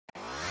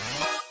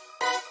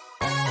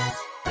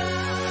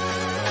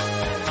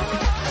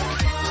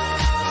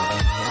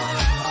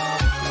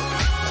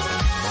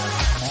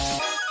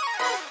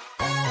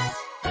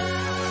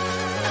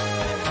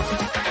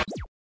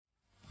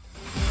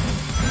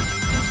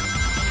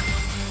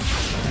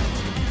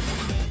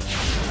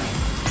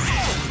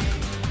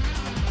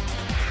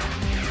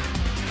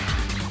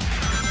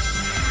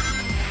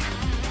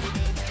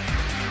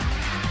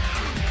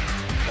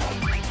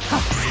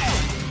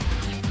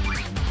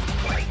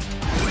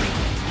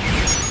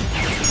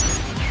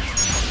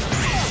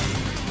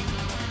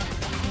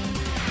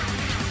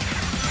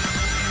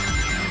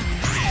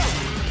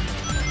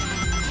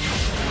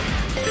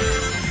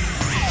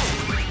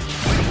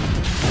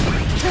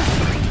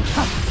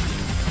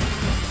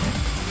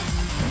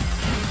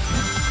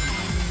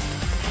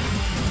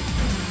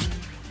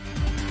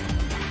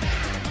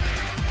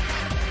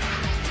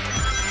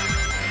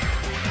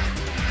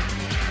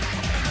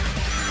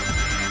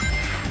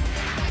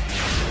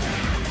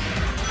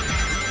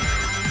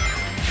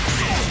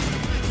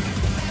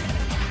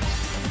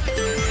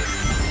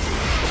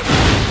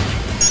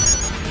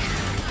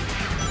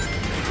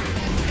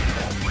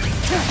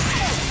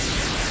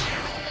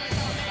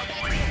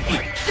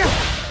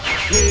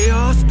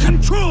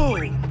control!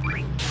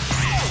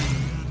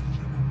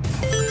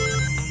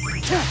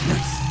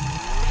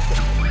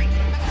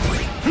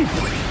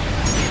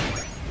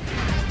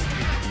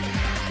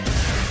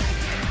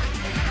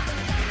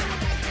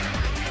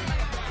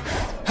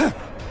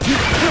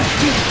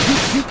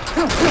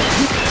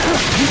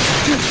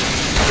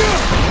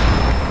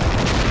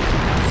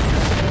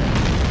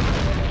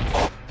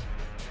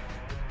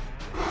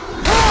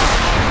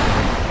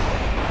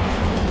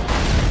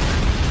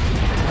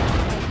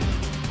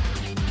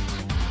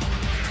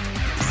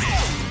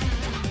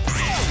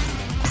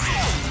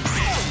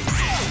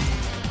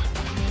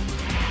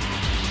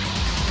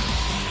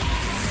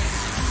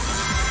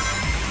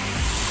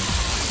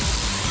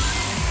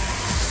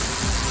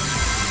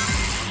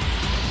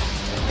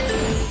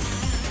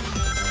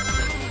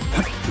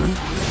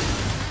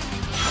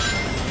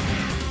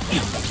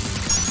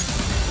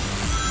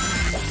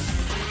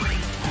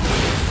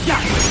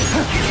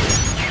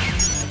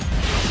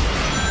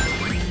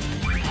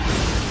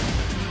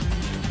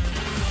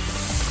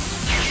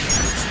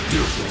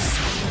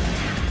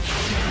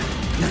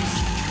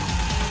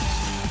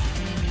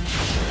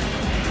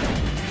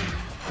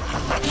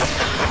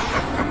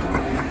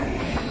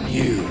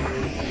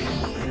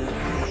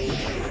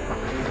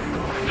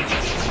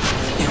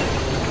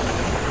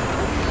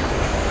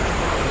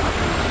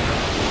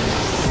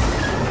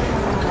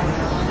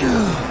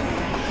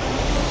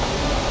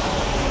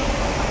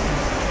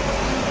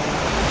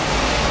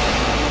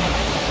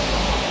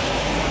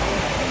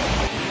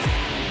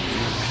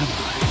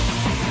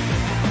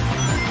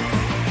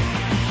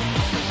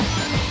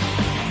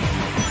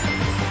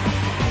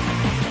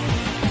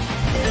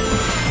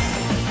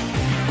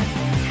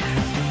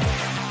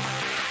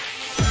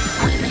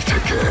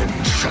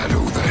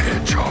 Shadow the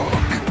Hedgehog.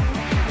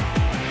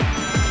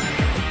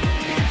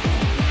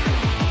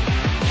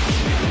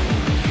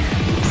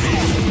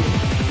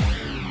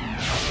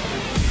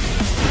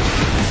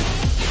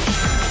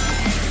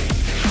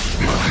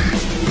 My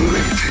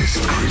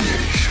latest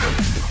creation.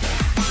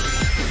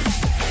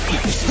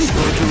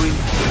 You're doing...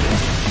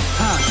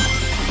 Huh?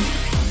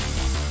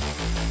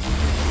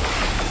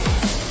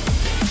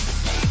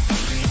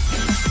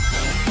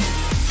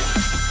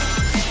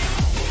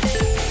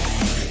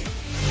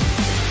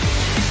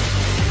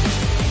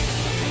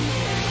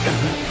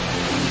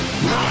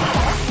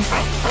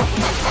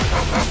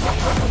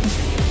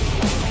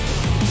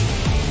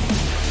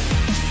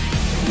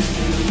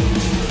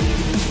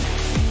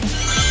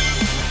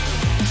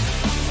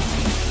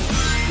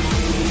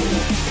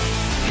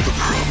 The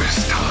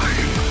promised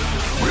time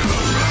will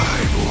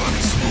arrive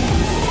once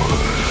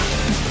more.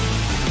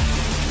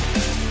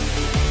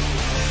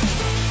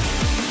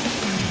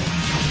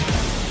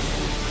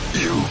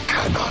 You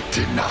cannot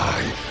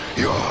deny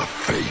your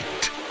fate.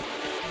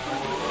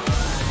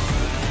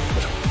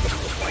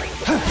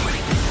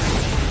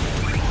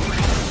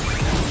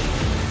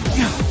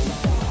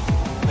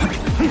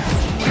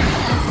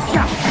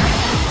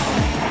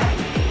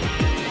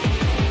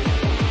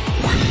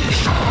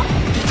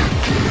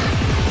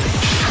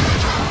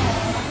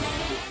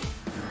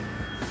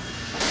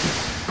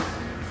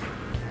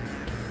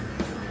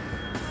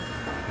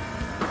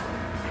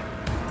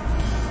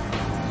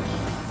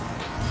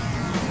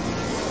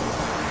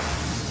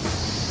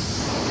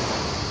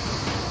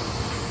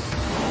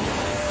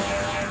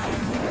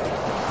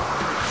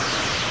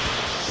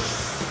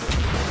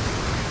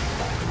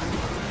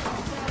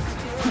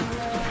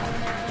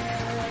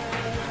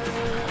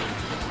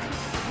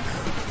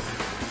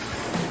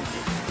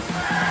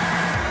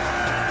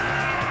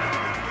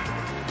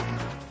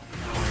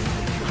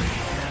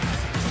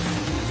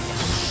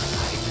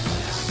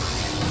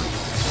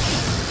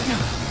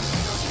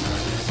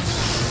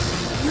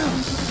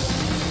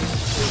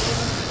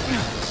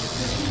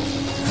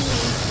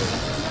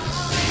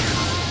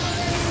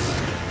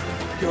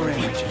 Your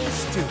energy is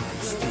still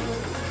unstable.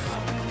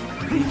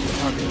 You need to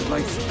target the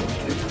light source.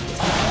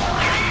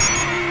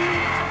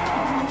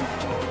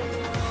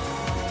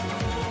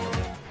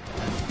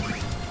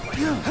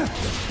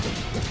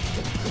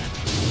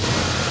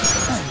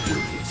 Do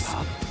this,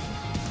 huh?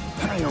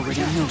 I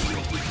already know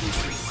your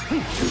weaknesses.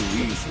 Too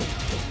easy.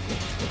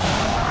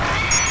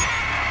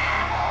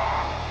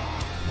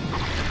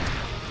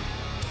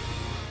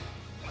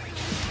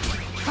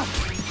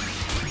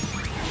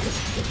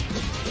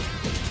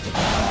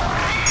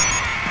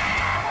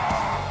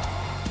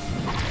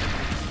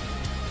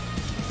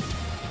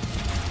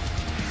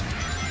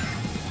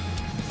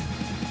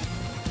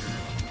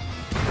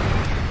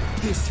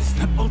 This is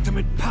the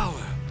ultimate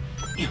power.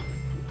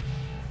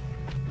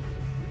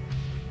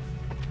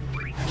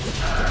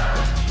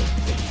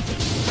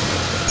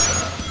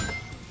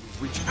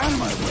 Which out of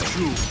my way.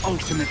 True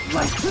ultimate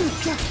light.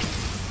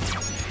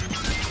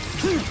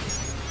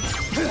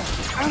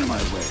 Out of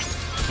my way.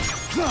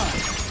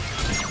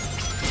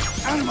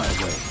 Out of my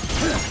way.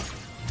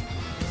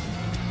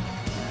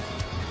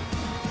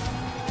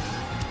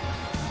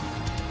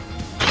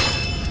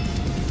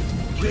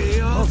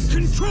 Chaos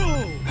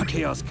control!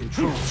 Chaos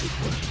control.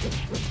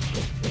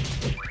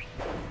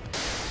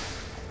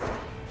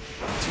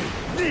 Take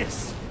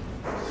this!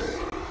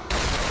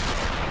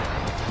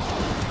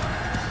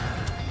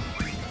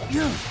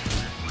 Yeah.